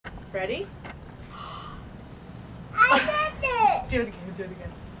Ready? I did it! Do it again, do it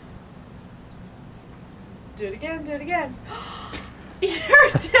again. Do it again, do it again. You're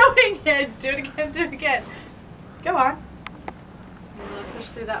doing it! Do it again, do it again. Go on. You want to push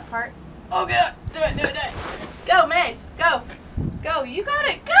through that part? Oh, good. Do it, do it, do it. Go, Mace. Go. Go. You got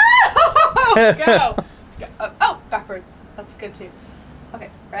it. Go! Go. Go. Oh, backwards. That's good, too. Okay,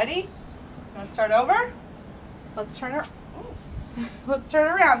 ready? Want to start over? Let's turn her. Let's turn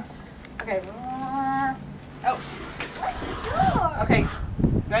around. Okay. Oh. Okay.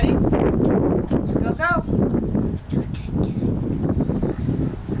 Ready? Go, go.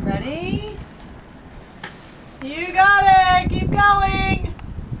 Ready? You got it. Keep going.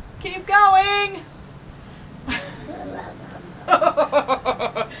 Keep going.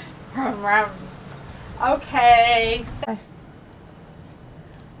 Okay.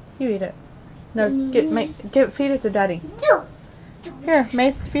 You eat it. No, feed it to Daddy. Here,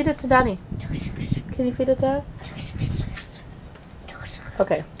 Mace, feed it to Daddy. Can you feed it to Dad?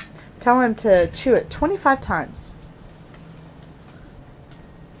 Okay. Tell him to chew it 25 times.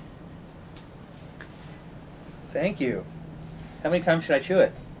 Thank you. How many times should I chew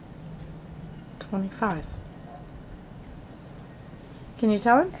it? 25. Can you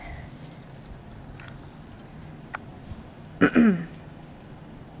tell him?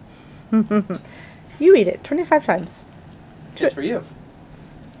 You eat it 25 times. It's for you.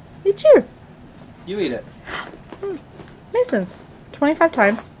 You chew. You eat it. Mason's 25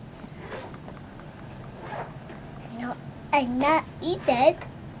 times. No, I'm not eat it.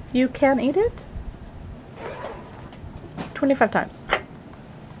 You can eat it 25 times.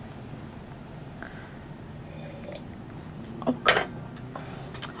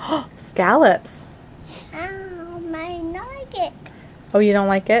 Oh, scallops. Oh, I like it. Oh, you don't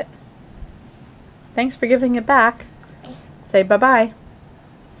like it? Thanks for giving it back. Say bye-bye.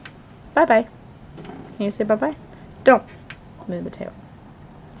 Bye-bye. Can you say bye-bye? Don't move the tail.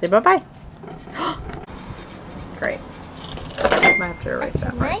 Say bye-bye. Great. I might have to erase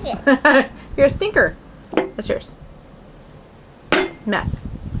that like part. You're a stinker. That's yours. Mess.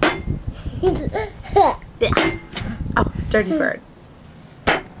 Yeah. Oh, dirty bird.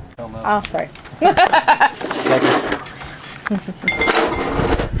 Oh, sorry.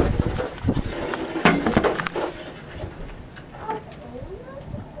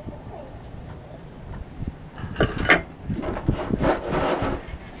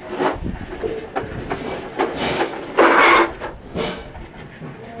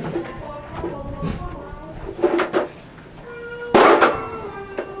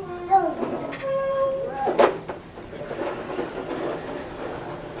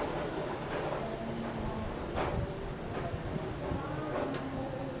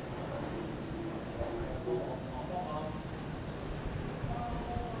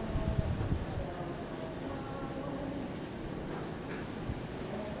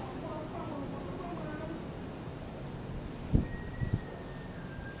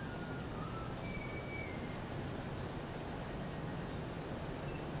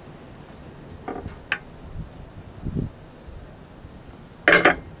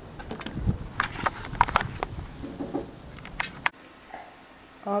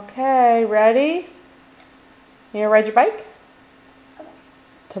 Okay, ready? You gonna ride your bike?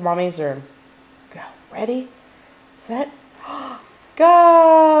 To Mommy's room. Go. Ready? Set.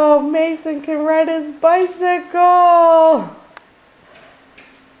 Go! Mason can ride his bicycle!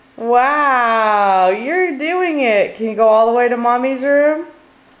 Wow, you're doing it. Can you go all the way to Mommy's room?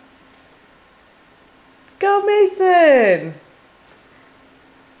 Go, Mason!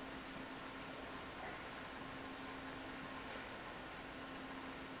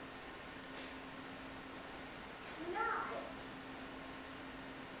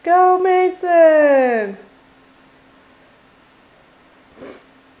 Go, Mason!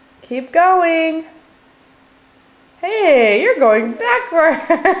 Keep going. Hey, you're going backward.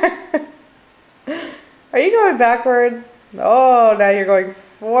 Are you going backwards? Oh, now you're going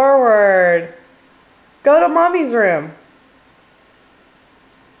forward. Go to Mommy's room.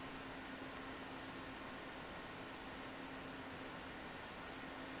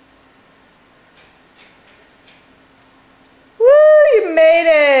 Woo, you made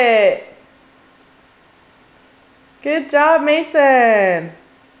it. Good job, Mason.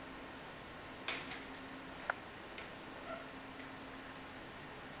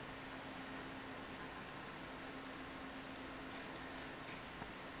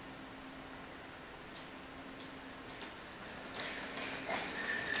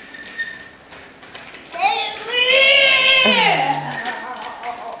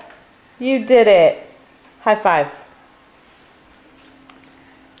 You did it. High five.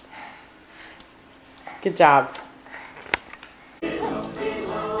 Good job. Hey,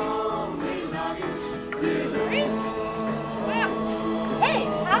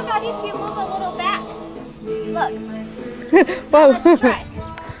 how about if you move a little back? Look. Whoa. Let's try.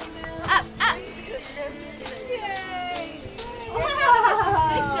 Up, up. Yay. Good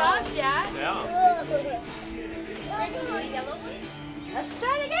job, Dad. Yeah. Let's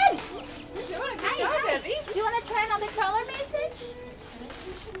try it again. Good job, Debbie. Do you want to try another color, Mason?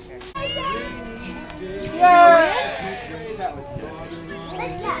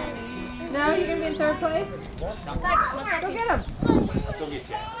 No, you're gonna be in third place? Go get him. Go get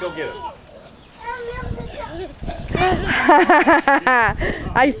Jack. Go get him.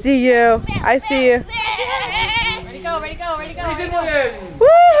 I see you. I see you. Ready, go, ready, go, ready, go.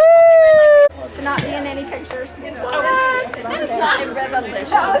 Woohoo! To not be in any pictures. That is not in resolution.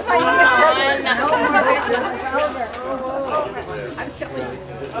 That was my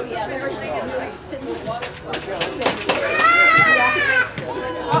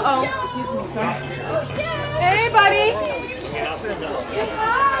Uh-oh. Excuse me, son. Hey, buddy.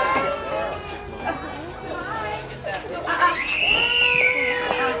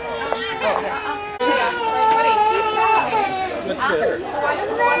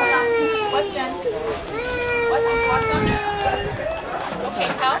 Weston. Okay,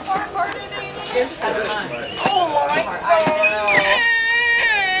 how far apart are they? You're 7 months. Oh my God.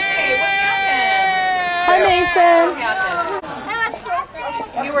 Hey, what happened? Hi, Mason.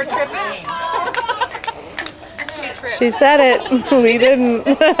 You were tripping? She tripped. She said it. We didn't.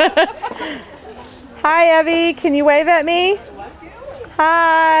 Hi, Evie. Can you wave at me?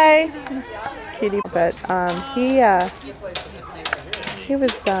 Hi. Kitty, but he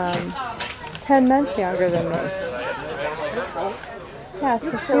was 10 months younger than me. Yeah,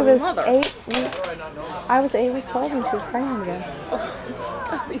 so she was 8 weeks. I was 8 weeks old when she was pregnant again.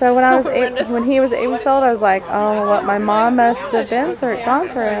 So when when he was 8 weeks old, I was like, oh, what my mom must have been gone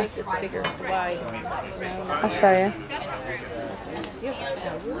through it. I'll show you.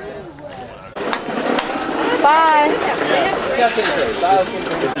 Bye.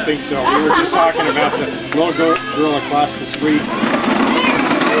 I think so. We were just talking about the little girl across the street.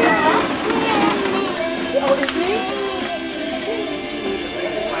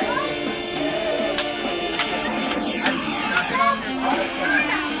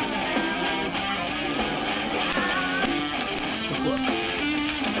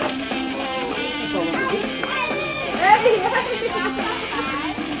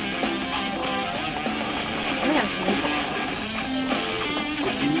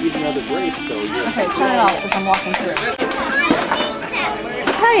 You need another break, so you're Okay, turn it off because I'm walking through.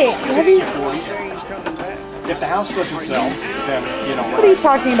 Hey, if the house doesn't sell, then you know what are you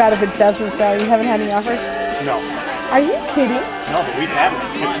talking about if it doesn't sell? You haven't had any offers? No, Are you kidding? no, but we've had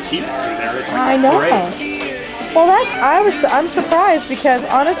 50 people through there. It's like I know. great. Well, I'm surprised because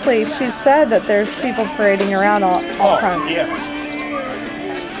honestly, she said that there's people parading around all the time. Yeah.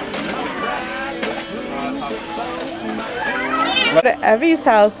 Go to Evie's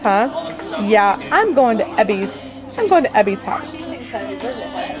house, huh? Yeah, I'm going to Evie's. I'm going to Evie's house.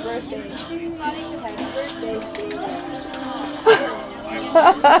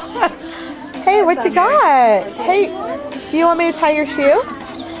 Hey, what you got? Hey, do you want me to tie your shoe?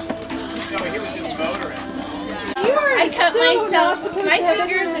 I cut myself. My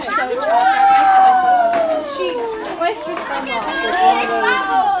fingers are so chopped up. She sliced her thumb off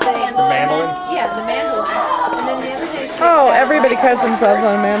with The mandolin? Yeah, the mandolin. And then the other day she Oh, everybody cuts themselves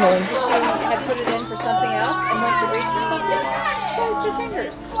on a mandolin. she had put it in for something else and went to reach for something, sliced her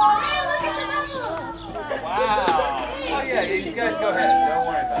fingers. Wow. Oh yeah, you guys go ahead. Don't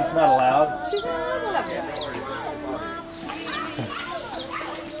worry about it. She's not allowed. She's not allowed to have it.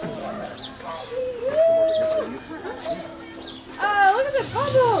 Oh, look at the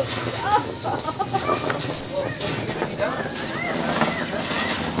bubbles!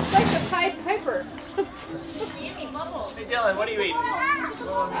 It's like the Pied Piper. Hey Dylan, what are you eating? Well,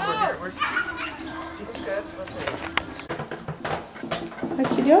 I mean, we're good. Let's see. What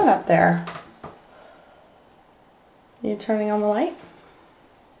you doing up there? You turning on the light?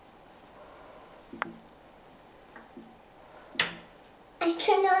 I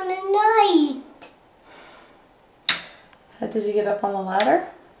turn on the light. How did you get up on the ladder?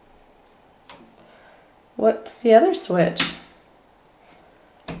 What's the other switch?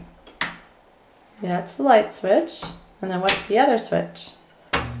 That's the light switch. And then what's the other switch?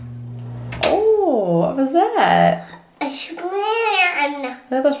 Oh, what was that? A fan.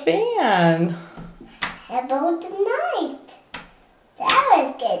 Another fan. How about the night? That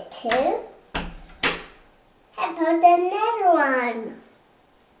was good too. How about another one?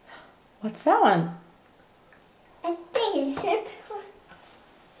 What's that one?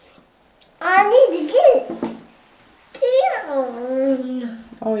 I need to get down.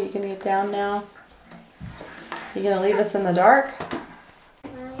 Oh, you gonna get down now? You gonna leave us in the dark? My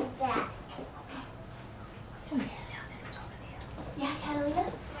back. Yeah, Catalina?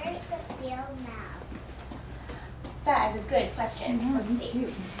 Where's the field now? That is a good question. Let's see.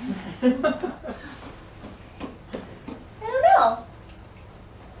 I don't know.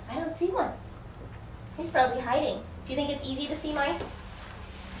 I don't see one. He's probably hiding. Do you think it's easy to see mice?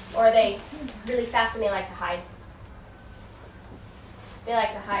 Or are they really fast and they like to hide? They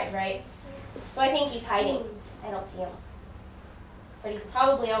like to hide, right? So I think he's hiding. I don't see him. But he's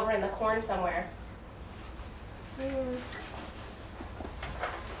probably over in the corn somewhere. In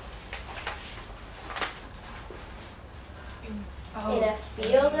a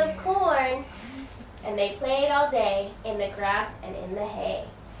field of corn, and they played all day in the grass and in the hay.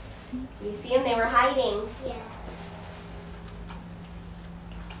 You see them? They were hiding. Yeah.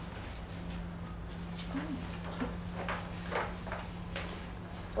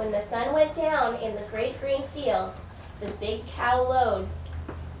 When the sun went down in the great green field, the big cow lowed,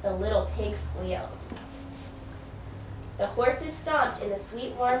 the little pig squealed. The horses stomped in the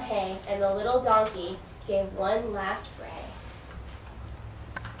sweet warm hay, and the little donkey gave one last bray.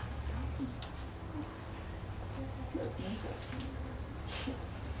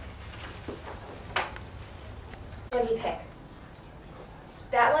 Which one do you pick?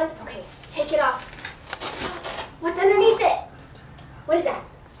 That one? Okay, take it off. What's underneath it? What is that?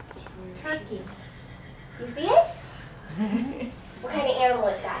 Turkey. You see it? What kind of animal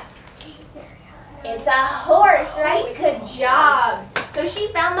is that? It's a horse, right? Good job. So she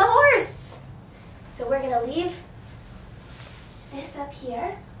found the horse. So we're going to leave this up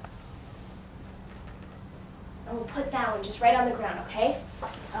here. And we'll put that one just right on the ground, okay?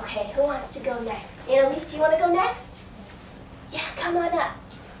 Okay, who wants to go next? Annalise, do you want to go next? Yeah, come on up.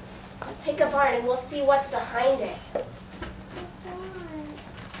 Pick a barn and we'll see what's behind it.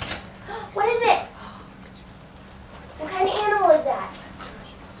 What is it? What kind of animal is that?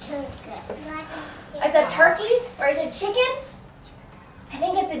 Is that turkey or is it chicken? I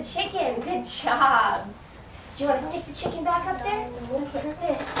think it's a chicken. Good job. Do you want to stick the chicken back up there? We'll put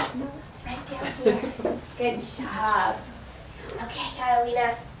this right down here. Good job. Okay,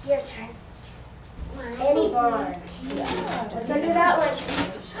 Catalina, your turn. Any barn. What's under that one?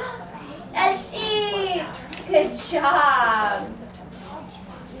 A sheep. Good job.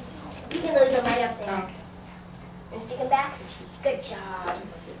 You can leave them right up there. And stick them back. Good job.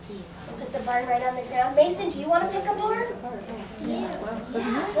 And put the barn right on the ground. Mason, do you want to pick a barn? Yeah.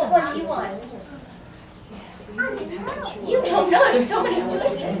 What one do you want? You don't know. There's so many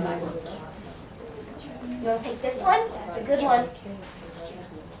choices. You want to pick this one? That's a good one.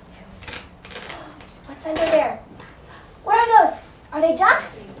 What's under there? What are those? Are they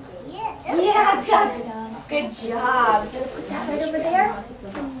ducks? Yeah, ducks. Good job. You want to put that right over there?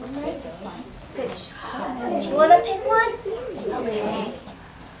 Good job. Do you want to pick one? Okay.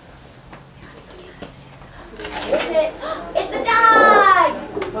 What is it? It's a dog!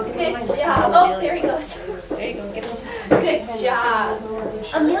 Good job. Oh, there he goes. Good job.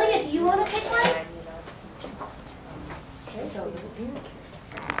 Amelia, do you want to pick one?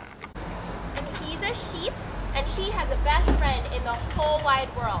 And he's a sheep, and he has a best friend in the whole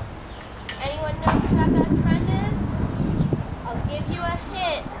wide world. Anyone know who that best friend is? I'll give you a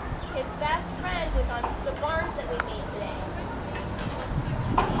hint. His best friend was on the barns that we made today.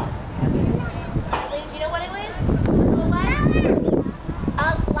 Eileen, do you know what it was? A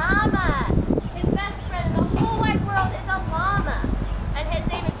llama. His best friend in the whole wide world is a llama. And his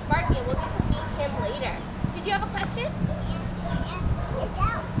name is Sparky, and we'll get to meet him later. Did you have a question? Is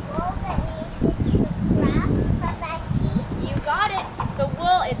that wool that means it's grass from that sheep? You got it. The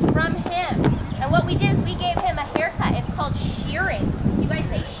wool is from him. And what we did is we gave him a haircut. It's called shearing. You guys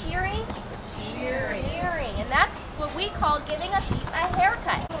say shearing? Shearing. Shearing. And that's what we call giving a sheep a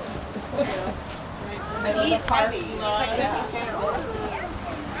haircut. He's heavy.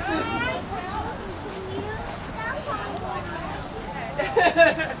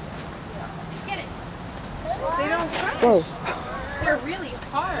 Get it. They don't crush. Whoa. They're really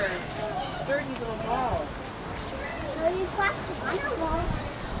hard, sturdy little balls. So you cracked the ball.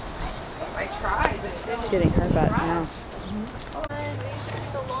 I tried, but it didn't. Getting her butt now.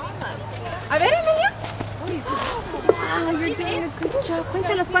 A ver, Emilia. Ah, you're doing a good job.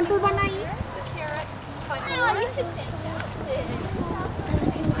 Cuéntanos, ¿cuántos van ahí?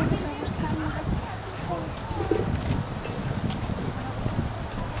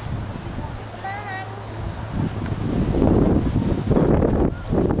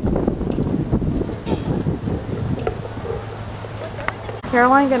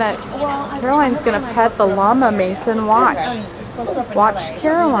 Caroline's gonna pet the llama, Mason. Watch. Watch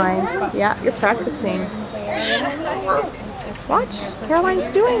Caroline. Yeah, you're practicing. Watch. Caroline's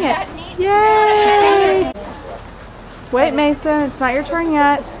doing it. Yay! Wait, Mason, it's not your turn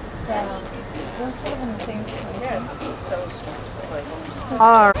yet.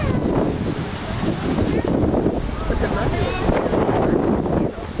 All right.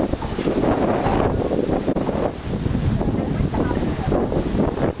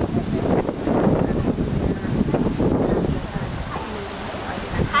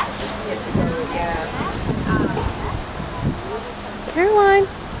 Caroline.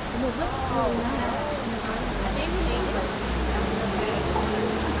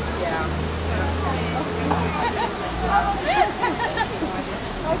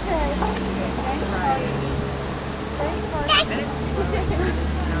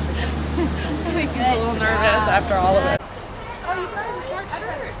 He's a little nervous after all of it. Oh, you guys, it's our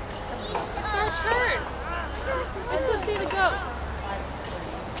turn. It's our turn. Let's go see the goats.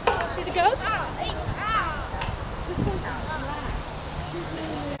 See the goats?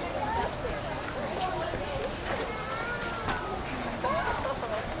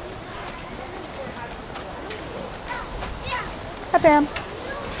 Hi, Pam.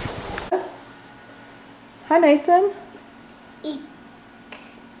 Hi, Mason.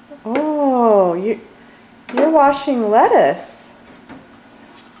 Oh, you're washing lettuce.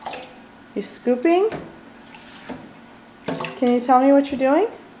 You scooping? Can you tell me what you're doing?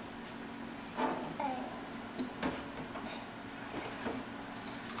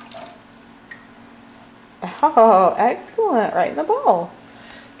 Oh, excellent. Right in the bowl.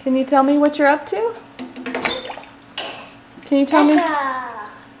 Can you tell me what you're up to? Can you tell me?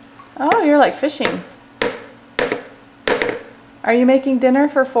 Oh, you're like fishing. Are you making dinner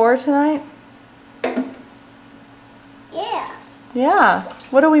for 4 tonight? Yeah. Yeah.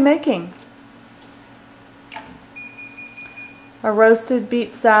 What are we making? A roasted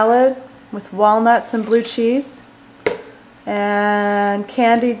beet salad with walnuts and blue cheese and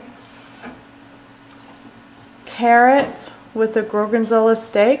candied carrots with a gorgonzola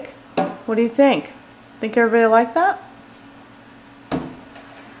steak. What do you think? Think everybody like that?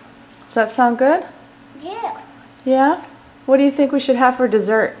 Does that sound good? Yeah. Yeah? What do you think we should have for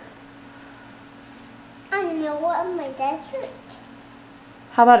dessert? I know what my dessert.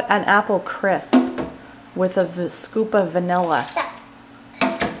 How about an apple crisp with a scoop of vanilla?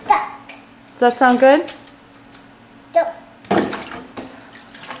 Duck. Does that sound good? Duck.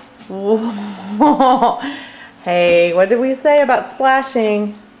 Hey, what did we say about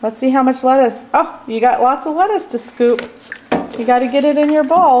splashing? Let's see how much lettuce. Oh, you got lots of lettuce to scoop. You got to get it in your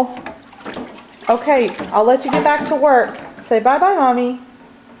bowl. Okay, I'll let you get back to work. Say bye-bye, Mommy.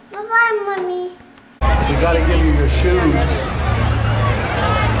 Bye-bye, Mommy. You gotta give me your shoes.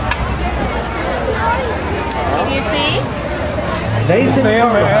 Can you see? Nathan, see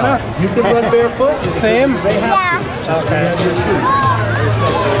him, Anna? you can run barefoot. You see him? They have to. Okay. Have your shoes.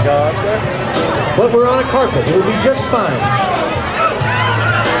 But we're on a carpet. It'll be just fine.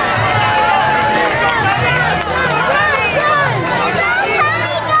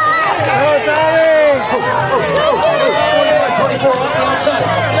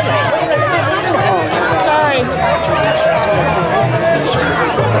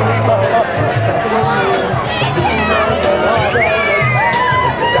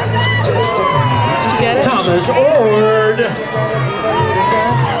 Thomas Ord.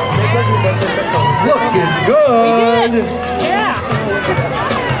 Looking good. Yeah.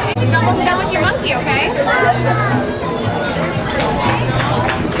 It's almost done with your monkey, okay?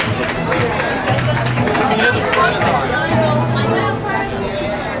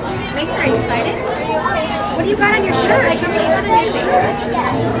 Mason, are you excited? What do you got on your shirt? Show me what you got on your shirt.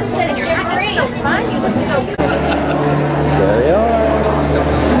 And your hat is so fun. You look so good. There you are.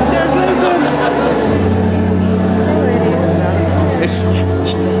 There's Mason.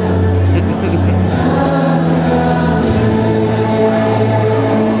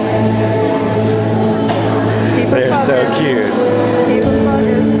 They're so cute.